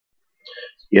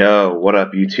Yo, what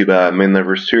up, YouTube? Mailday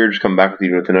vs. Tour, just coming back with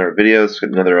you with another video. It's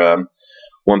another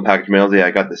one package Mailday.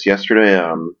 I got this yesterday.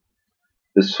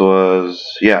 This was,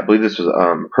 I believe this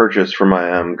was purchased from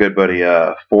my good buddy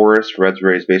Forrest, Reds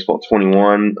Rays Baseball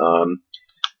 21.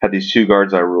 Had these two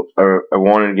guards I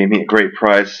wanted. Gave me a great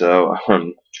price, so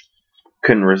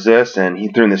couldn't resist. And he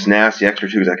threw in this nasty extra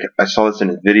two because I saw this in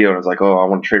his video and I was like, oh, I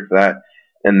want to trade for that.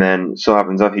 And then so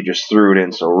happens up he just threw it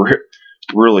in. So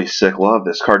really sick. Love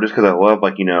this card just because I love,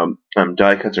 like,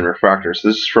 die cuts and refractors. So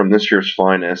this is from this year's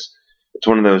finest. It's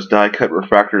one of those die cut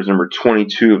refractors, number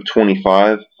 22 of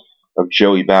 25 of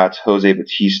Joey Bats, Jose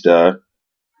Batista.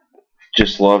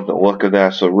 Just love the look of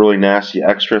that. So really nasty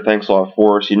extra. Thanks a lot,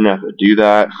 Forrest. You didn't have to do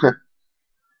that.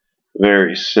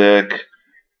 Very sick.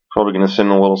 Probably gonna send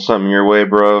a little something your way,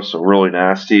 bro. So really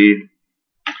nasty.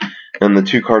 And the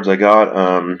two cards I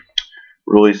got,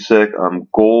 really sick.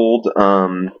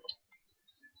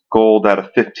 Gold out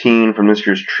of 15 from this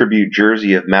year's tribute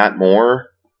jersey of Matt Moore.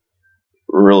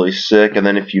 Really sick. And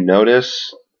then if you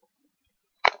notice,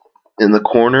 in the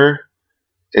corner,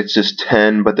 it's just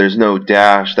 10, but there's no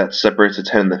dash that separates the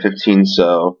 10 and the 15,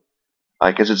 so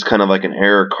I guess it's kind of like an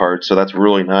error card, so that's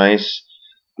really nice.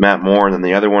 Matt Moore. And then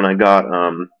the other one I got,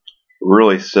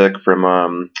 really sick,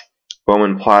 from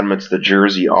Bowman Platinum. It's the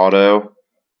jersey auto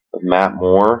of Matt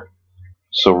Moore.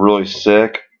 So really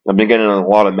sick. I've been getting a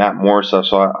lot of Matt Moore stuff,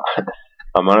 so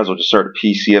I might as well just start a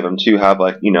PC of him too. Have,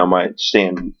 like, my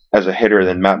stand as a hitter,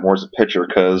 then Matt Moore's a pitcher,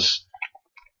 because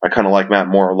I kind of like Matt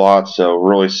Moore a lot. So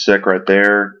really sick right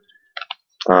there.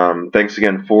 Thanks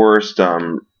again, Forrest.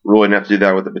 Really didn't have to do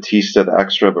that with the Batista, the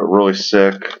extra, but really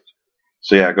sick.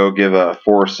 So yeah, go give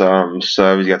Forrest some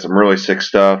subs. He's got some really sick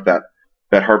stuff. That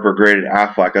Harper graded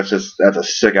Affleck, that's a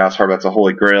sick ass Harper. That's a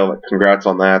holy grail. Like, congrats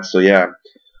on that. So yeah.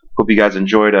 Hope you guys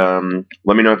enjoyed.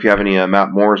 Let me know if you have any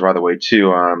Matt Moores, by the way,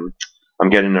 too. I'm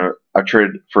getting a trade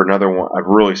for another one, a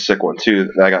really sick one, too,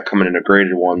 that I got coming in, a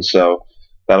graded one, so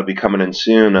that'll be coming in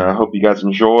soon. Hope you guys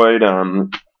enjoyed.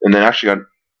 And then actually got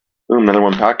another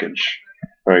one package.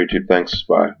 All right, YouTube, thanks.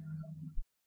 Bye.